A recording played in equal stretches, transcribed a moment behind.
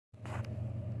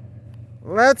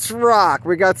Let's rock.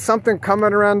 We got something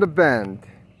coming around the bend.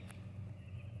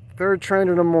 Third train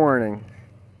in the morning.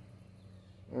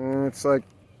 And it's like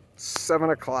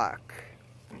 7 o'clock.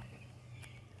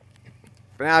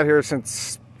 Been out here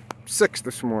since 6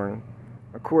 this morning.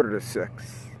 5:45.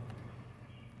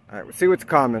 Alright, we'll see what's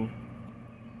coming.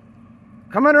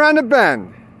 Coming around the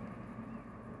bend.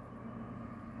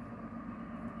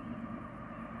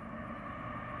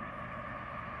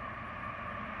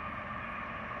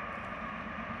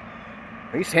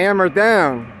 He's hammered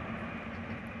down.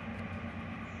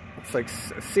 It's like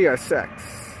CSX.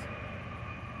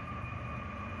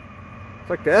 It's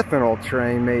like the ethanol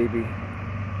train, maybe.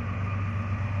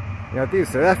 Yeah,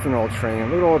 these are ethanol train.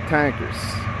 Look at all the tankers.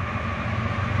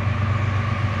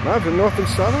 Not the North and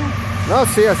Southern? No,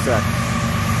 CSX.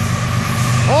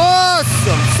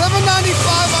 Awesome!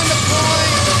 795 on the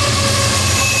point.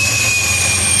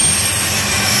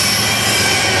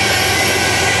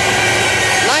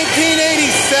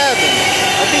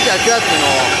 I think that's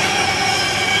ethanol.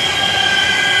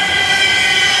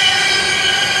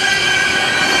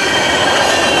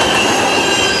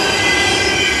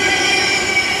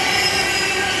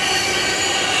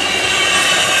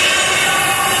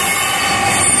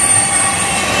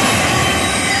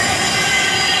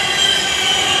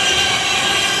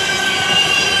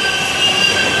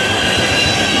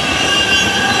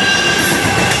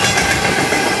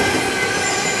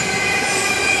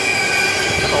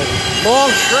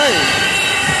 Long train.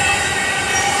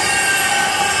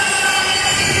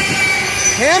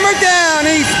 Hammer down,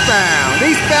 eastbound.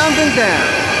 Eastbound and down.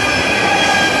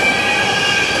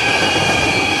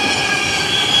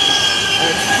 And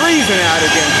it's freezing out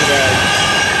again today.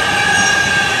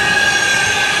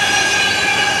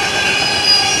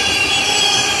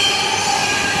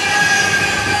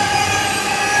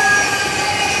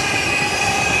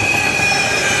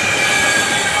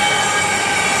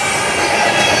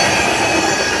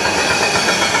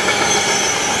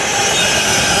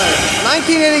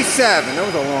 $19.87. That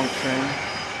was a long train.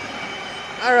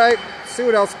 Alright, see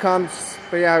what else comes.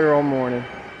 Be out here all morning.